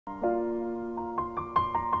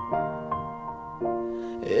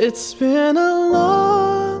It's been a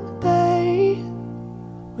long day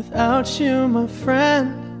without you, my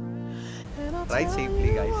friend. Ride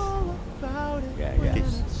safely, guys. Yeah.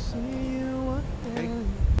 Okay.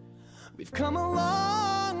 We've come a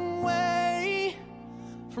long way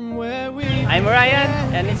from where we I'm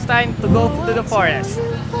Ryan, and it's time to go to the forest.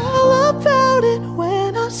 all about it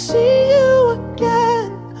when I see you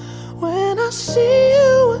again. When I see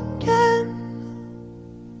you again.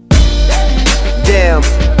 Damn,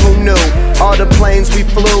 who knew? All the planes we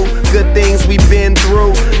flew, good things we've been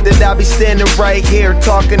through. That I'll be standing right here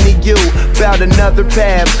talking to you about another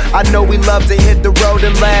path. I know we love to hit the road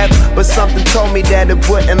and laugh, but something told me that it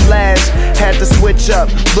wouldn't last. Had to switch up,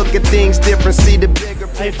 look at things different, see the bigger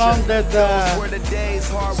picture. I founded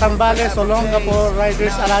Zambales Olongapo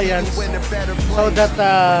Riders Alliance so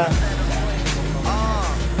that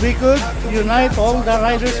we could unite all the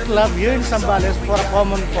riders club here in Zambales for a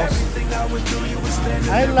common cause.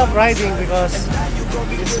 I love riding because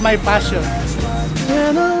it's my passion.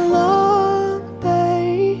 Been a long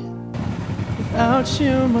day without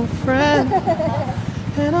you, my friend.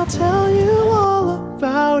 And I'll tell you all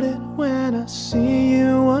about it when I see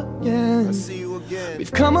you again.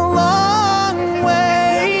 We've come a long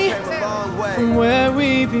way from where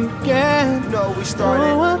we began. Oh,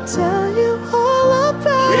 I'll tell you all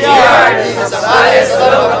about it. We are the Zambales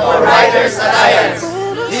Olongapo Riders Alliance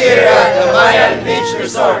here at the Camayan Beach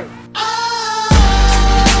Resort.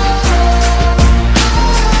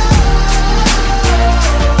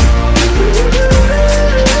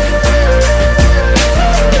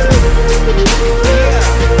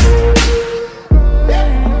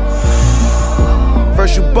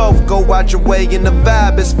 First you both go out your way and the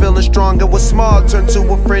vibe is feeling strong. And what's small turn to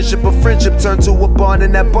a friendship turn to a bond.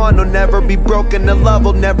 And that bond will never be broken, the love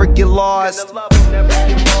will never get lost.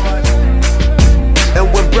 And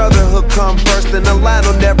when brotherhood come first, then the line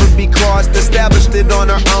will never be crossed. Established it on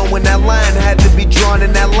our own when that line had to be drawn.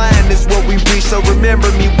 And that line is what we reach, so remember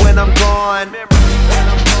me when I'm gone.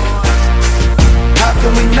 How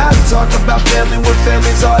can we not talk about family when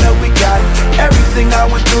family's all that we got? Everything I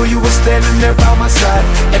went through, you were standing there by my side.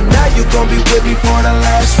 And now you gon' be with me for the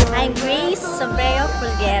last one. I'm Grace Sombrero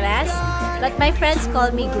Pulgueras, but my friends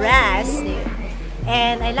call me Grass.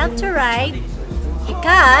 And I love to ride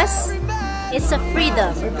because it's a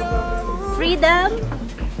freedom. Freedom,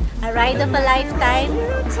 a ride of a lifetime,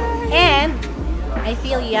 and I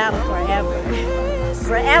feel young forever.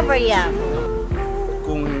 Forever young.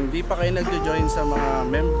 Kung hindi pa kayo nag-join sa mga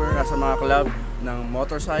member, sa mga club ng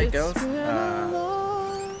motorcycles,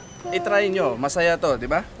 i-try nyo. Masaya to,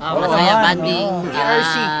 di ba? Masaya, banding,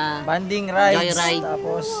 Banding rides, joyride.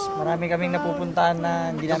 tapos marami kaming napupuntahan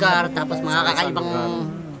na hindi lugar, namin tapos mga kakaibang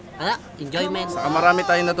enjoyment, Saka marami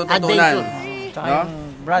tayong natututunan. adventure, tsaka No? yung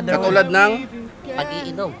brotherhood. Katulad ng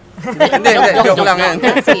pag-iinom. Hindi, joke lang yan.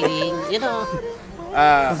 Feeling, you know.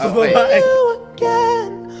 Okay. Again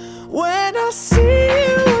when I see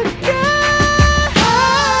you